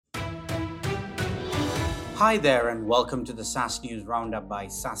Hi there and welcome to the SaaS News Roundup by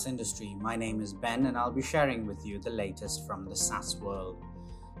SaaS Industry. My name is Ben and I'll be sharing with you the latest from the SaaS world.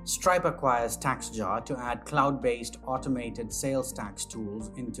 Stripe acquires TaxJar to add cloud-based automated sales tax tools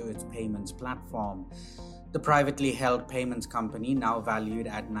into its payments platform. The privately held payments company, now valued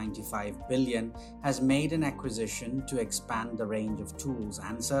at $95 billion, has made an acquisition to expand the range of tools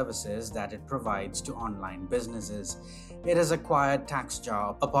and services that it provides to online businesses. It has acquired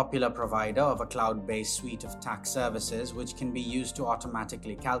TaxJar, a popular provider of a cloud-based suite of tax services which can be used to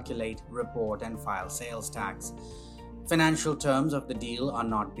automatically calculate, report, and file sales tax. Financial terms of the deal are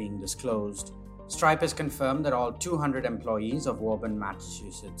not being disclosed. Stripe has confirmed that all 200 employees of Woburn,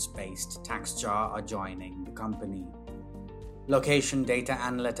 Massachusetts-based TaxJar are joining the company. Location data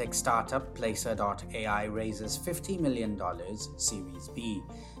analytics startup Placer.ai raises $50 million Series B.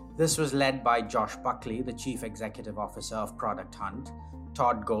 This was led by Josh Buckley, the Chief Executive Officer of Product Hunt,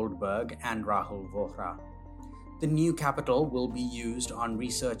 Todd Goldberg, and Rahul Vohra. The new capital will be used on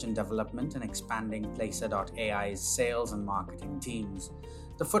research and development and expanding Placer.ai's sales and marketing teams.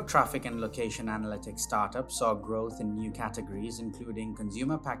 The foot traffic and location analytics startup saw growth in new categories, including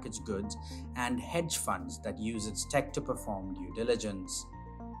consumer packaged goods and hedge funds that use its tech to perform due diligence.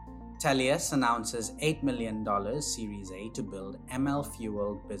 Tellius announces $8 million Series A to build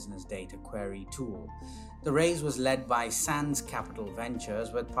ML-fueled business data query tool. The raise was led by Sands Capital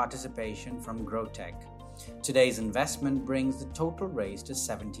Ventures with participation from Grotech. Today's investment brings the total raise to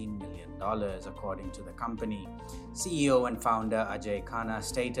 $17 million, according to the company. CEO and founder Ajay Khanna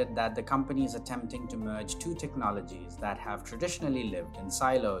stated that the company is attempting to merge two technologies that have traditionally lived in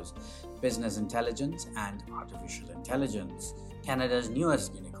silos: business intelligence and artificial intelligence. Canada's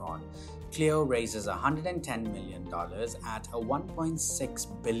newest unicorn, Clio, raises $110 million at a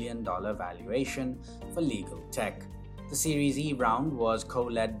 $1.6 billion valuation for legal tech. The Series E round was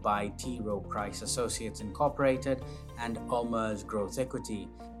co-led by Rowe Price Associates Inc. and OMERS Growth Equity.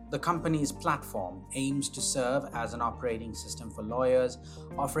 The company's platform aims to serve as an operating system for lawyers,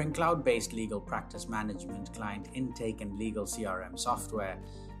 offering cloud-based legal practice management, client intake, and legal CRM software.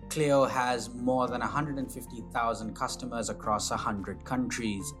 Clio has more than 150,000 customers across 100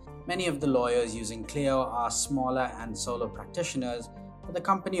 countries. Many of the lawyers using Clio are smaller and solo practitioners, but the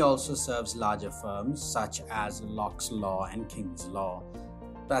company also serves larger firms such as Locke's Law and King's Law.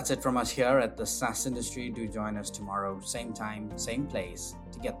 That's it from us here at the SaaS Industry. Do join us tomorrow, same time, same place,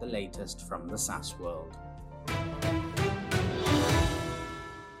 to get the latest from the SaaS world.